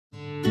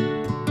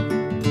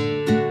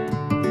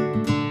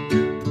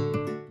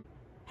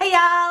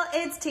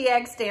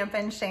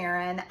TxStampin,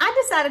 Sharon.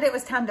 I decided it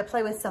was time to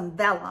play with some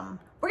vellum.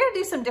 We're gonna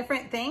do some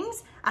different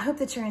things. I hope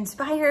that you're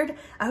inspired.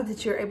 I hope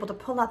that you're able to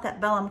pull out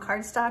that vellum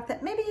cardstock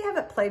that maybe you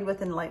haven't played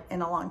with in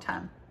a long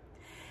time.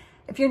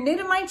 If you're new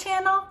to my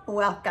channel,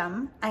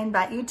 welcome. I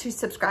invite you to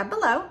subscribe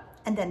below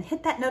and then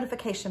hit that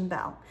notification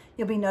bell.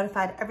 You'll be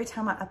notified every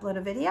time I upload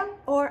a video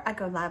or I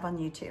go live on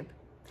YouTube.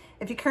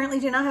 If you currently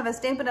do not have a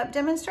Stampin' Up!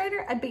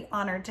 Demonstrator, I'd be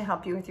honored to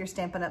help you with your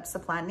Stampin' Up!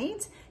 Supply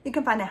needs. You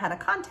can find out how to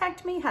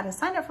contact me, how to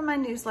sign up for my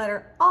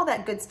newsletter, all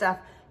that good stuff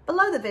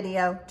below the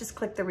video. Just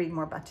click the Read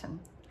More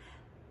button.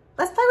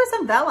 Let's play with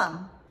some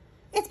vellum.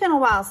 It's been a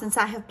while since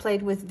I have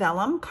played with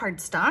vellum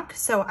cardstock,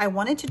 so I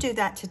wanted to do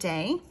that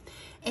today.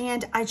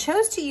 And I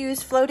chose to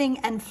use Floating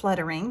and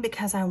Fluttering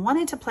because I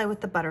wanted to play with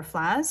the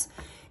butterflies.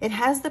 It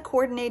has the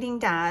coordinating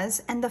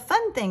dies, and the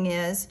fun thing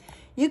is,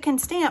 you can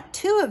stamp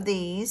 2 of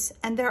these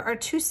and there are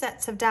 2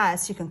 sets of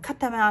dies, so you can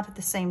cut them out at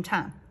the same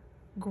time.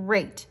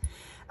 Great.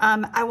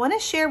 I want to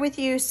share with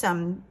you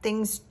some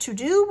things to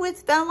do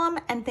with vellum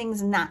and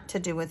things not to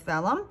do with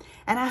vellum,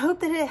 and I hope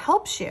that it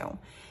helps you.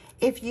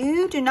 If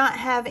you do not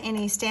have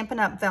any Stampin'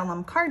 Up!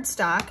 Vellum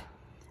cardstock,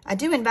 I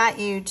do invite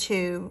you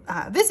to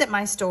visit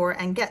my store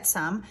and get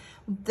some.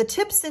 The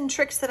tips and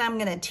tricks that I'm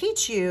going to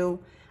teach you,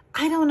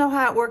 I don't know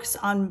how it works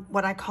on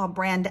what I call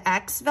brand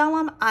X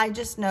vellum. I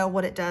just know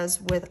what it does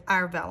with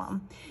our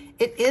vellum.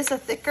 It is a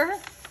thicker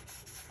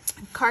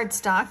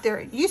cardstock.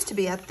 There used to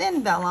be a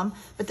thin vellum,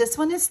 but this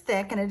one is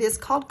thick and it is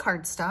called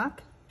cardstock.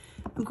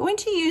 I'm going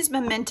to use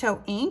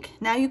Memento ink.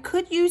 Now you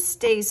could use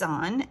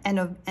StazOn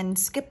and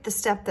skip the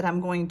step that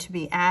I'm going to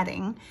be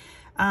adding.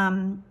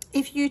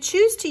 If you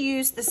choose to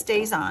use the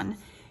StazOn,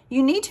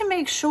 you need to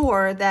make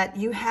sure that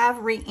you have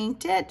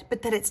re-inked it,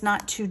 but that it's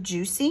not too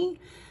juicy.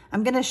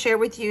 I'm going to share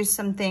with you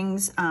some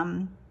things,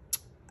 some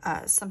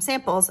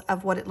samples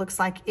of what it looks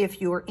like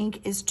if your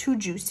ink is too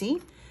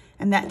juicy,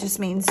 and that just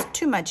means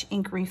too much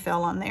ink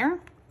refill on there.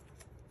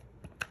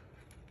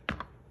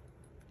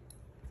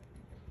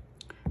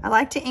 I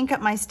like to ink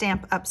up my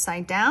stamp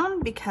upside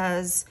down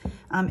because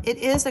it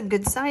is a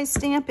good size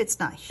stamp. It's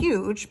not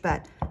huge,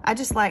 but I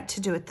just like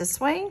to do it this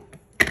way.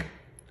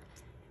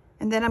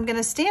 And then I'm going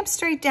to stamp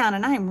straight down,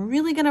 and I'm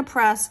really going to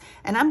press,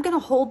 and I'm going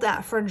to hold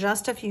that for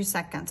just a few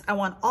seconds. I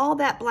want all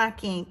that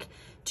black ink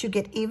to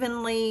get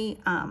evenly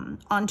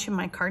onto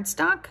my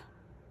cardstock.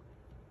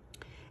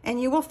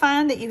 And you will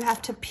find that you have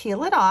to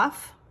peel it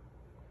off.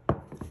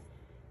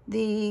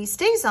 The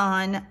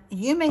StazOn,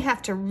 you may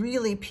have to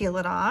really peel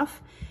it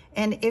off.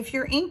 And if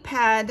your ink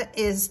pad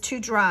is too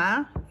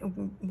dry,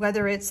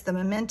 whether it's the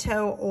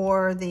Memento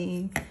or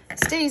the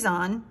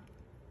StazOn,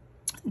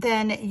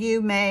 then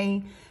you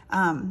may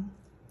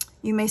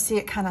see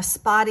it kind of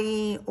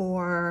spotty,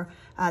 or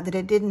that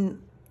it didn't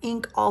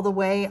ink all the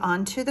way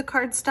onto the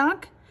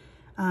cardstock.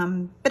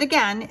 But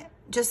again,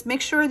 just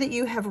make sure that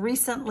you have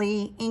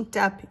recently inked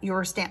up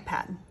your stamp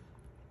pad.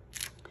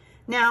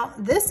 Now,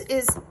 this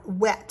is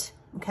wet,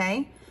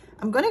 okay?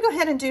 I'm going to go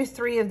ahead and do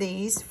 3 of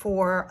these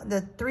for the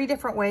 3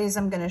 different ways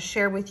I'm going to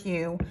share with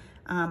you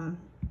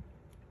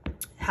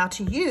how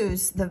to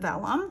use the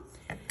vellum.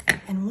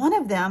 And one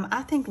of them,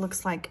 I think,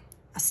 looks like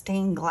a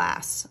stained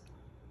glass.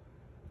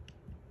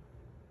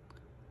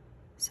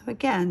 So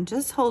again,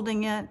 just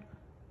holding it.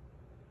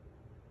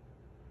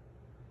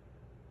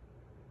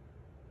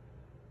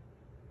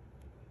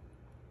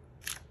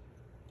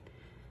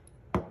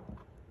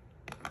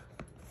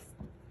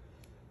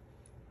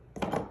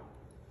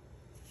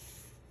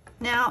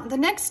 Now, the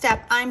next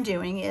step I'm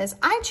doing is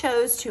I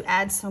chose to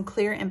add some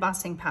clear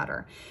embossing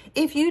powder.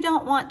 If you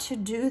don't want to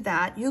do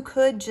that, you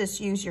could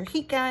just use your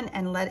heat gun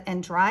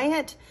and dry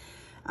it.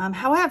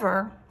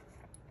 However,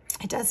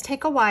 it does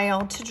take a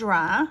while to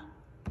dry.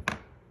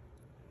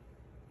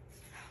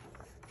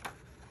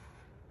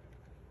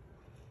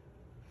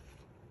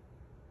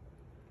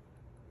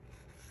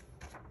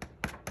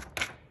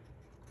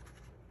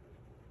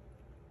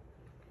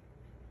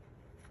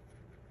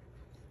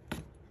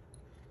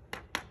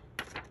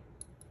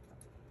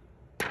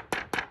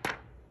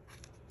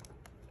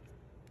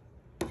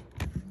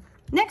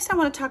 Next, I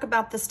want to talk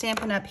about the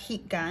Stampin' Up!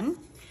 Heat gun.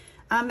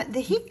 The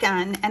heat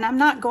gun, and I'm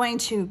not going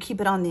to keep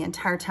it on the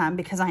entire time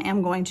because I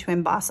am going to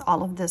emboss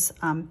all of this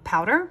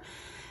powder,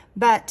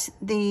 but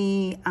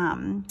the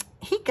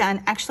heat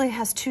gun actually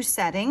has 2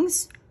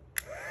 settings,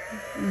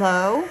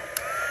 low,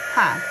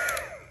 high.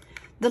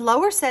 The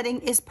lower setting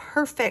is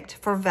perfect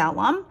for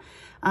vellum.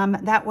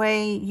 That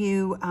way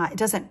it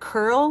doesn't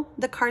curl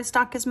the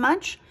cardstock as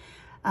much.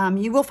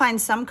 You will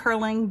find some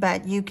curling,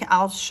 but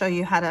I'll show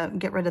you how to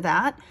get rid of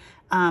that.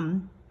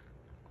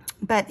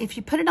 But if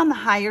you put it on the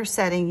higher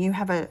setting, you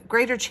have a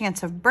greater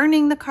chance of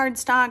burning the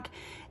cardstock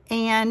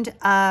and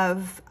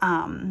of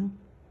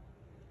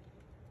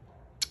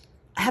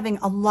having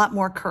a lot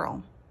more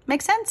curl.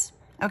 Make sense?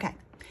 Okay,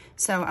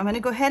 so I'm going to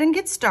go ahead and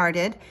get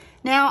started.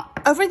 Now,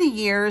 over the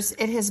years,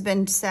 it has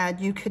been said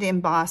you could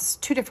emboss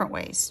 2 different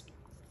ways.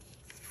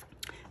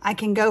 I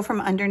can go from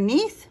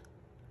underneath,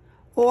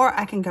 or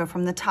I can go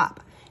from the top.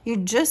 You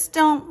just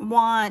don't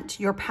want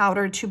your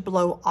powder to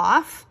blow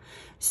off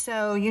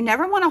So you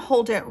never want to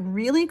hold it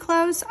really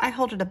close. I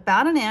hold it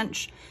about an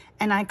inch,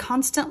 and I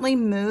constantly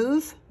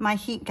move my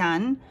heat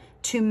gun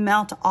to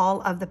melt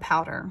all of the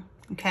powder,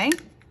 okay?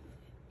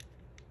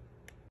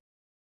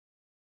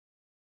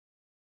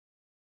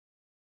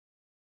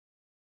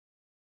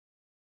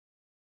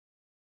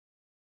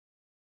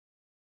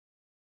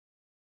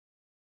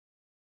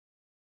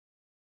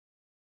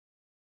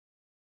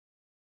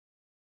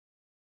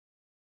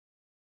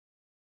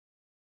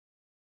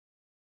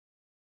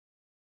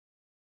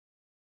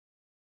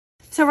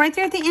 So right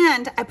there at the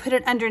end, I put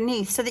it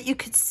underneath so that you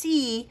could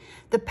see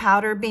the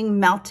powder being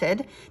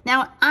melted.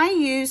 Now, I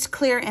use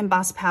clear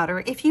emboss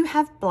powder. If you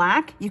have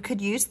black, you could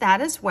use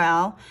that as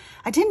well.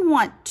 I didn't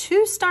want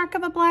too stark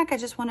of a black. I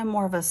just wanted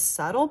more of a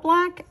subtle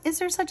black. Is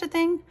there such a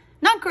thing?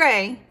 Not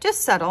gray,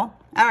 just subtle.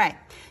 All right,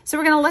 so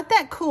we're gonna let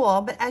that cool,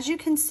 but as you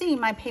can see,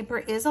 my paper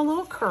is a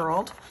little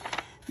curled.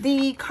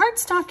 The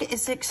cardstock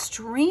is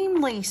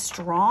extremely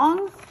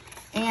strong,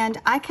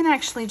 and I can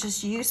actually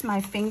just use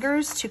my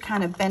fingers to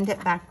kind of bend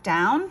it back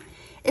down.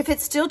 If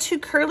it's still too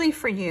curly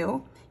for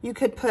you, you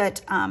could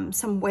put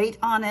some weight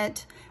on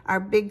it, our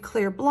big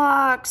clear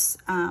blocks,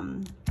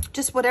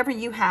 just whatever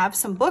you have,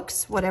 some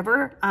books,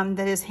 whatever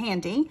that is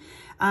handy,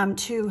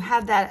 to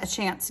have that a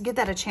chance, give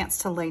that a chance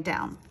to lay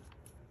down.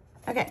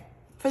 Okay,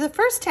 for the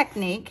first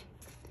technique,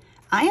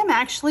 I am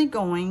actually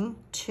going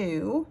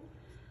to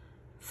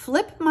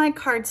flip my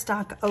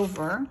cardstock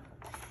over.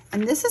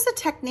 And this is a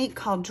technique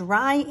called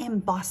dry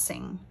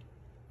embossing.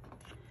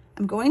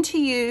 I'm going to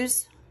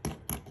use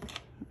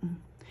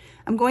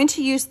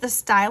the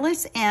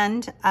stylus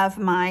end of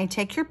my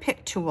Take Your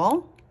Pick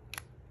tool.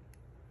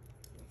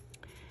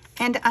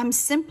 And I'm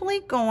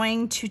simply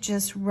going to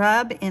just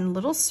rub in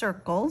little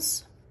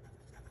circles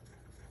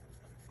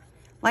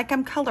like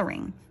I'm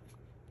coloring.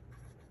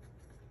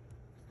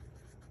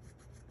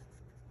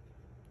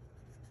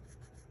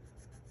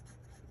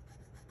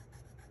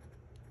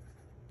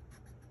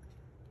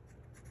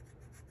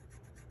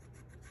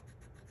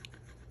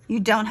 You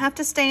don't have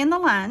to stay in the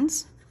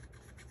lines.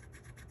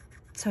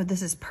 So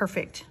this is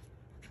perfect.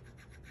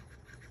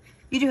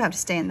 You do have to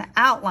stay in the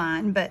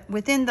outline, but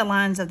within the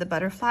lines of the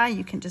butterfly,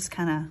 you can just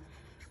kind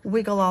of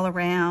wiggle all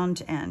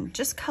around and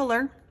just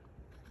color.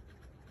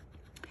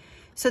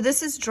 So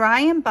this is dry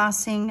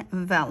embossing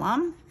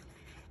vellum.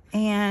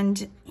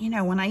 And you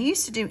know, when I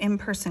used to do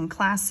in-person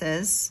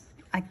classes,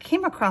 I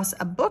came across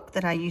a book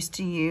that I used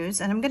to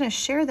use, and I'm gonna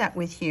share that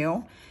with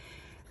you.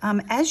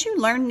 As you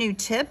learn new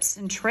tips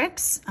and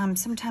tricks,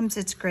 sometimes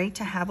it's great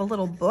to have a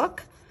little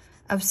book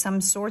of some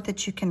sort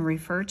that you can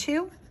refer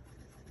to.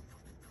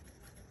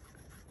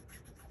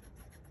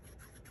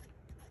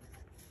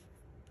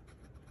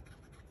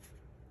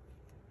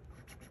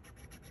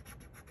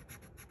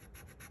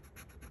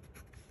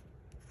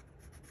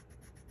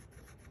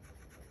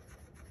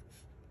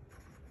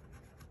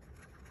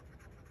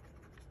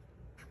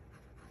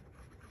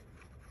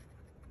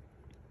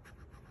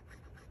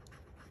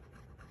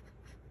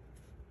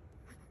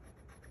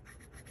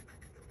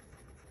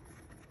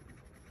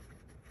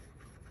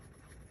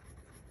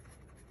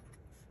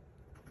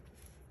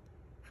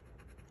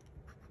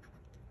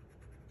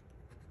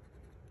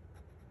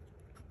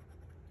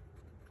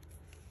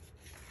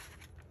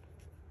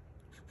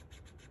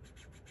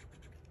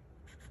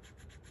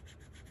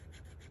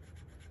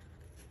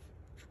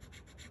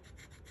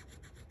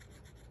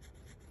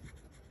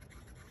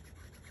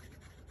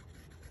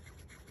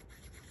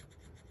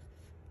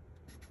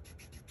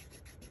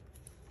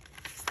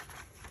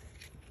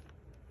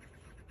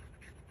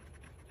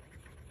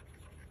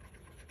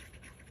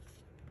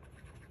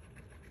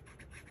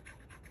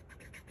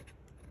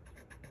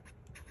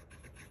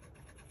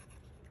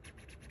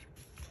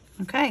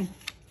 Okay.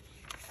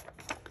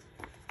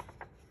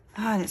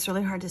 Oh, and it's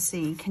really hard to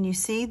see. Can you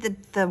see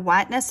the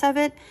whiteness of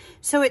it?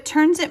 So it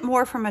turns it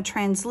more from a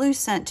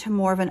translucent to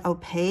more of an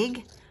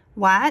opaque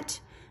white.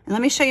 And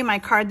let me show you my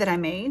card that I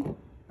made.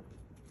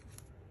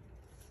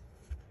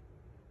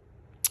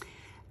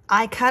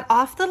 I cut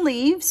off the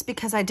leaves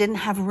because I didn't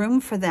have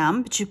room for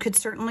them, but you could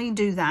certainly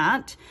do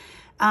that.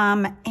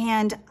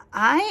 And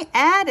I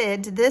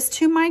added this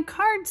to my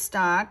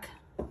cardstock.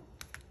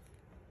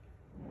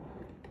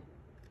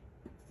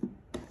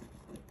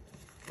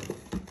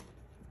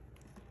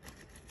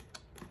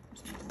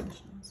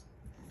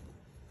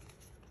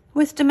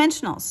 With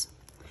dimensionals.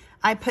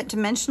 I put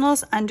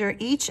dimensionals under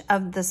each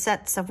of the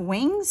sets of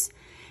wings,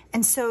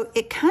 and so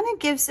it kind of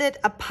gives it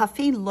a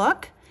puffy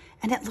look,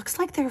 and it looks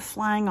like they're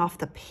flying off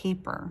the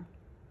paper.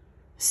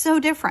 So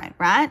different,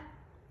 right?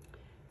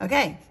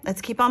 Okay, let's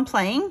keep on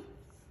playing.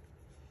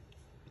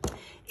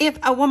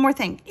 One more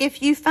thing.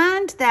 If you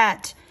find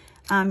that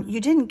you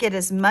didn't get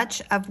as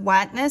much of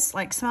whiteness,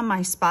 like some of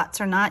my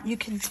spots are not, you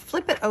can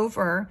flip it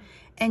over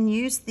and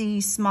use the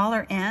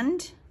smaller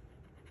end,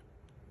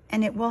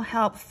 and it will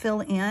help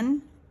fill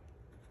in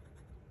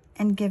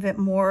and give it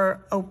more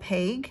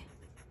opaque.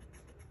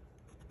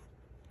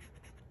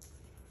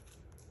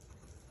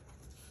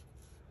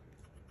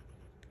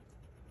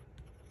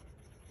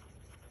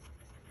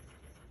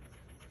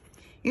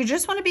 You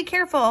just want to be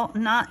careful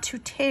not to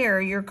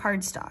tear your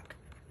cardstock.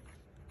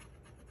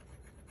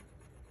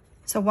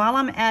 So while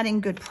I'm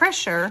adding good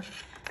pressure,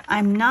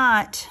 I'm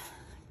not,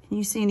 can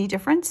you see any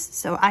difference?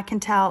 So I can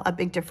tell a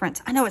big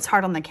difference. I know it's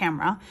hard on the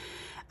camera,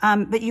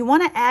 but you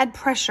want to add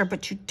pressure,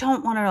 but you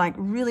don't want to like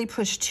really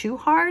push too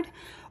hard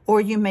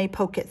or you may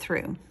poke it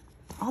through.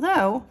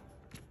 Although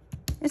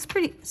it's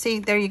pretty, see,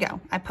 there you go.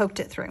 I poked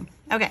it through.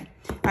 Okay,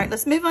 all right,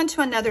 let's move on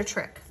to another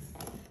trick.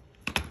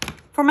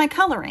 For my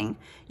coloring,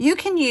 you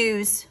can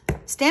use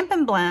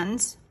Stampin'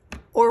 Blends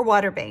or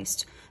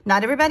water-based.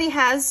 Not everybody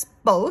has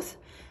both,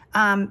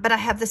 but I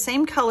have the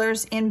same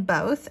colors in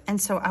both. And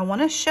so I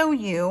wanna show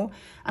you,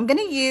 I'm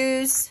gonna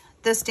use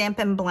the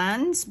Stampin'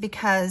 Blends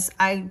because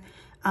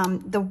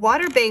the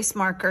water-based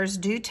markers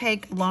do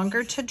take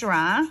longer to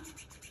dry.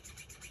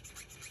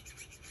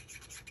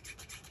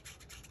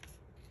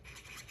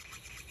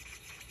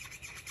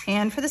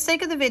 And for the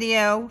sake of the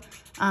video,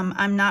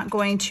 I'm not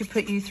going to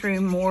put you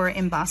through more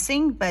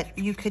embossing, but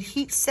you could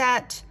heat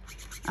set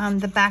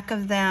the back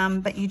of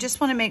them, but you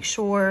just want to make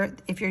sure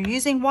if you're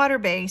using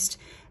water-based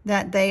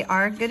that they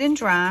are good and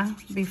dry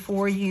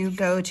before you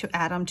go to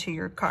add them to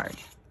your card.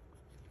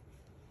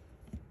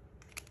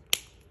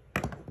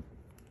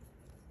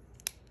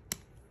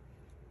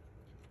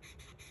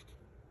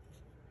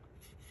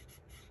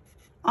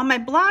 On my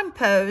blog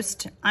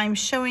post, I'm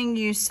showing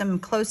you some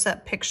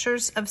close-up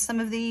pictures of some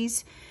of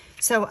these.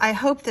 So I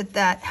hope that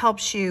that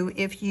helps you.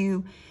 If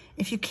you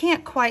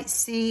can't quite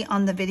see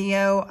on the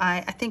video,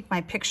 I think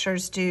my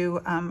pictures do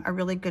a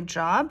really good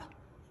job.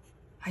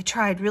 I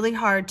tried really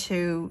hard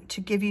to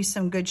give you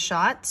some good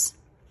shots.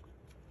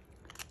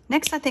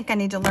 Next, I think I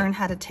need to learn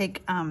how to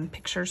take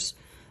pictures,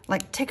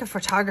 like take a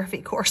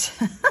photography course.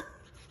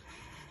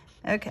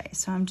 Okay,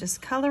 so I'm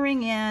just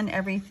coloring in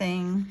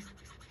everything.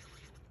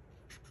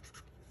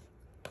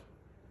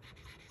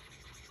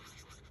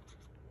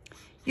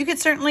 You could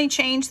certainly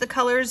change the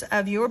colors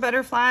of your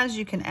butterflies.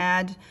 You can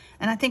add,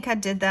 and I think I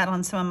did that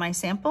on some of my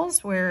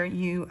samples where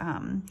you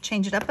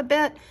change it up a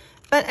bit.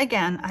 But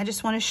again, I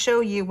just want to show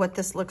you what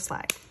this looks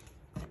like.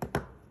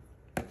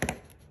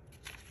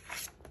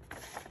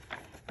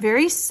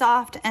 Very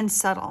soft and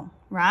subtle,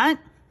 right?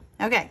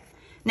 Okay,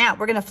 now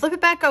we're gonna flip it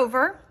back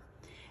over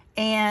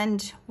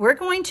and we're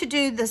going to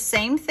do the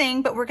same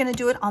thing, but we're gonna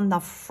do it on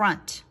the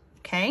front,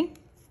 okay?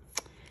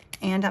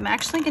 And I'm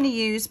actually gonna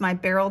use my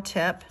barrel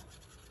tip.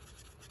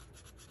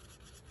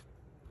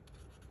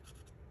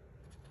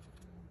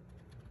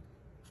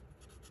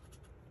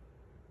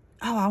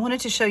 Oh, I wanted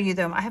to show you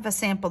though. I have a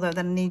sample though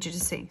that I need you to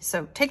see.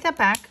 So take that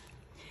back.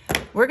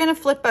 We're gonna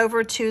flip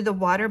over to the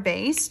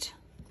water-based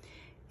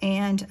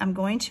and I'm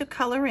going to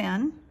color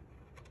in.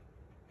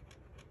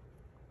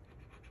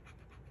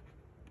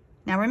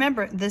 Now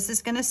remember, this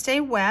is gonna stay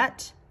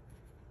wet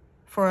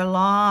for a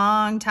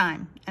long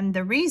time. And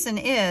the reason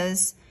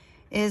is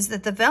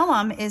that the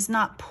vellum is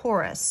not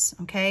porous,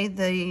 okay?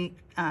 The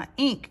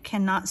ink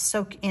cannot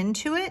soak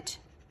into it,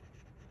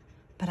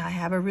 but I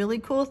have a really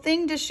cool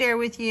thing to share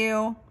with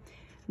you.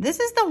 This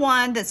is the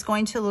one that's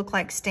going to look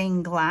like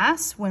stained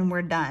glass when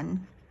we're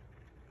done.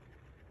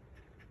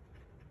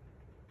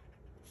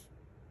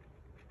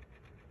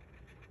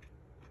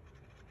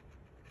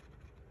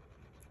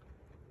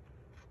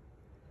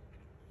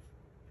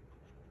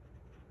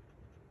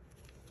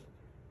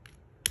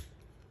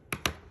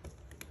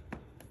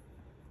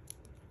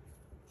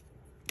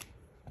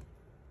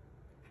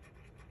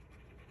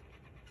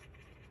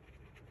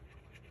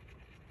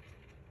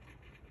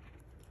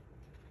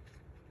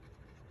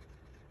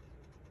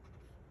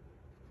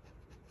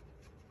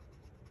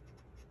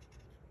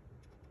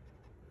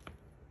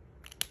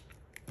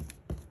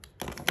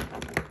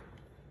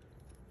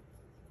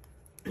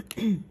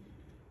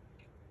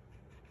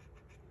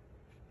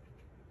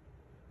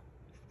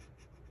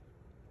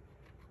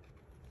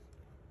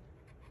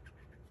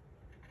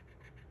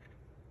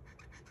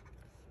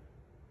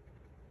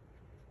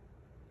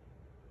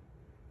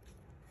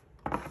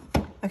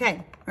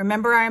 Okay,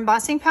 remember our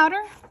embossing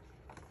powder?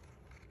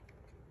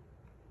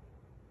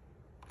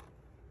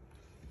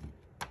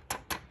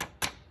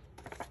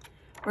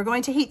 We're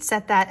going to heat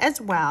set that as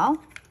well.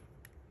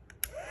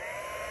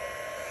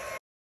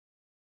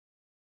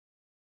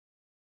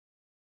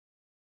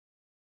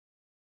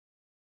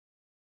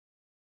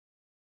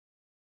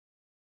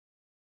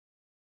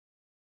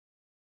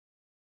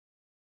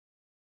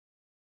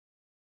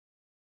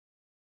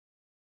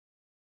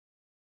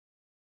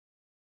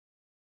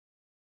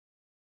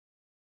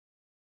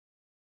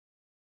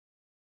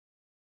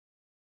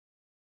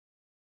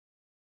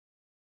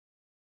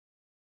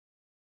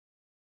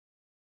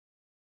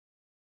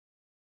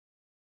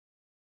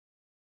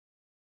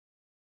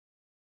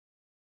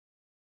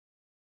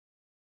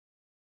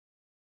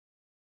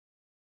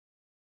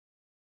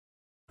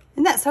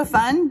 Isn't that so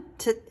fun?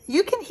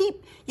 You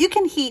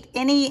can heat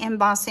any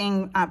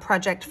embossing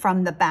project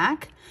from the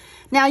back.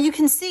 Now you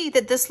can see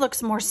that this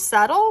looks more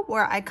subtle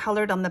where I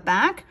colored on the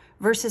back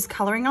versus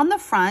coloring on the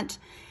front.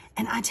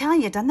 And I tell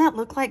you, doesn't that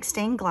look like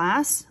stained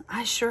glass?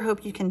 I sure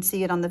hope you can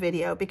see it on the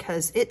video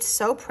because it's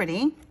so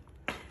pretty.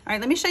 All All right,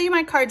 let me show you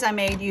my cards I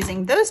made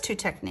using those two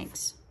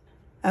techniques.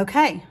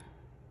 Okay,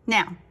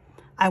 now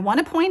I want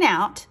to point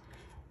out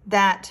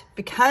that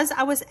because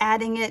I was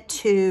adding it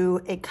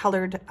to a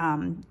colored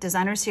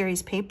designer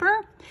series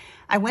paper,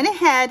 I went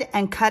ahead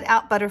and cut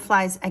out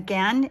butterflies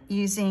again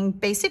using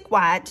basic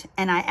white,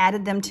 and I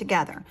added them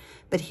together.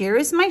 But here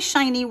is my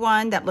shiny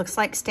one that looks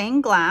like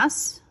stained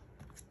glass.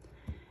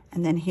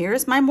 And then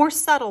here's my more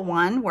subtle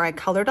one where I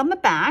colored on the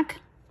back.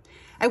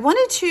 I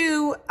wanted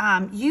to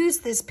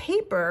use this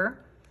paper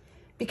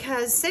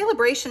because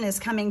Celebration is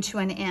coming to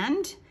an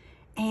end,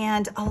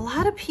 and a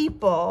lot of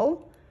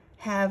people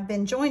have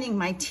been joining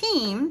my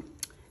team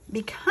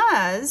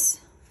because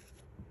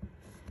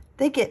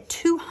they get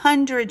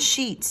 200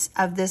 sheets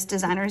of this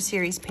designer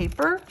series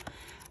paper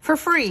for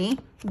free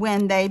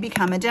when they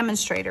become a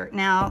demonstrator.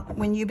 Now,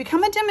 when you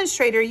become a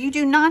demonstrator, you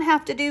do not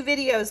have to do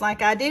videos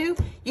like I do.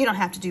 You don't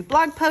have to do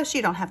blog posts.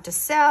 You don't have to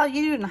sell.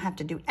 You don't have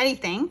to do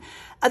anything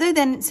other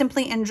than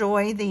simply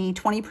enjoy the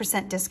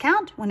 20%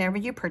 discount whenever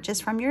you purchase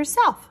from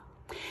yourself.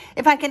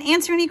 If I can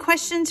answer any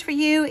questions for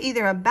you,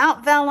 either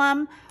about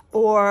Vellum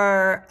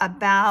or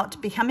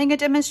about becoming a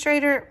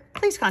demonstrator,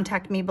 please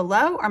contact me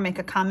below or make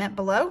a comment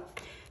below.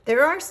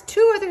 There are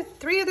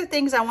three other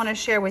things I want to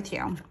share with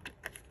you.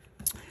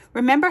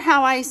 Remember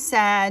how I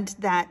said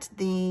that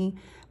the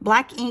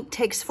black ink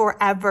takes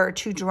forever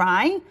to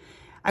dry?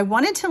 I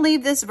wanted to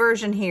leave this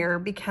version here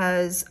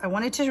because I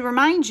wanted to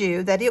remind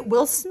you that it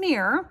will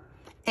smear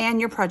and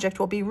your project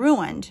will be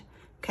ruined,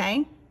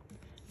 okay?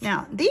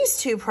 Now, these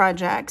two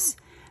projects,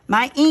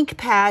 my ink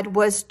pad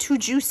was too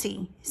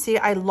juicy. See,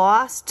 I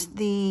lost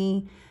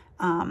the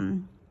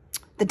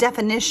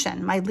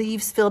definition. My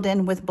leaves filled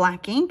in with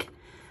black ink.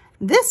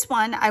 This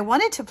one, I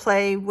wanted to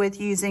play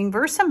with using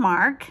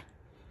Versamark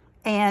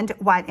and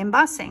white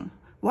embossing.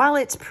 While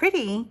it's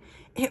pretty,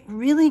 it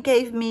really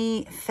gave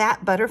me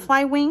fat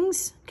butterfly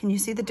wings. Can you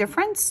see the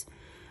difference?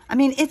 I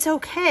mean, it's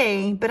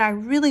okay, but I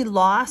really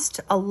lost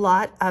a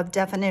lot of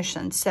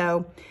definition.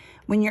 So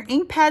when your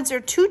ink pads are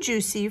too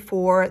juicy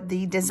for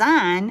the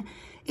design,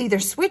 either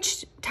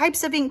switch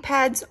types of ink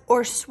pads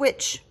or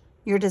switch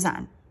your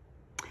design.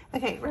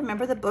 Okay,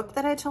 remember the book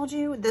that I told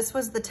you? This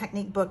was the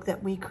technique book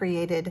that we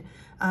created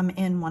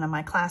in one of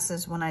my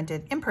classes when I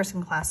did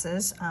in-person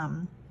classes.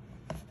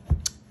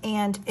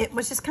 And it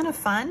was just kind of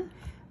fun.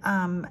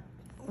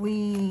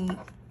 We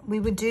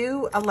would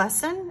do a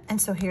lesson, and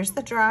so here's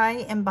the dry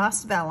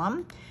embossed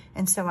vellum.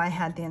 And so I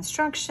had the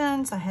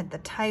instructions, I had the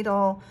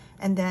title,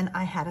 and then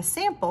I had a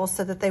sample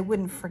so that they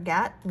wouldn't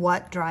forget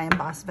what dry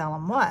embossed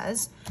vellum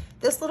was.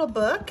 This little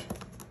book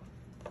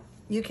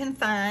you can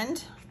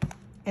find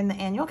in the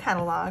annual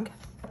catalog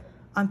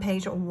on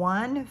page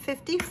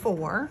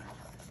 154.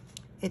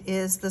 It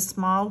is the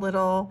small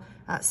little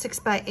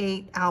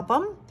 6x8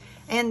 album.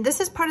 And this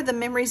is part of the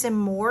Memories and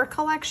More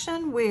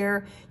collection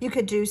where you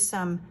could do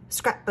some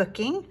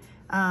scrapbooking.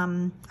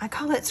 I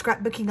call it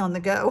scrapbooking on the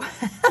go.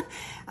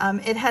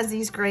 It has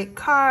these great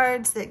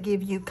cards that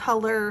give you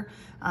color,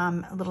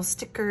 little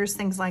stickers,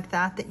 things like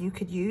that, that you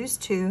could use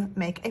to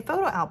make a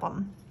photo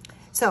album.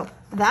 So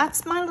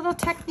that's my little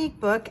technique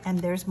book, and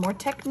there's more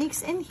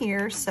techniques in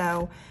here.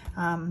 So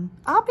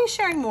I'll be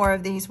sharing more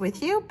of these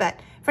with you, but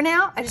for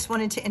now, I just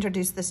wanted to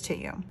introduce this to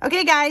you.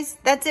 Okay, guys,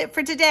 that's it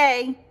for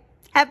today.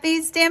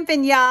 Happy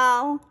stamping,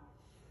 y'all.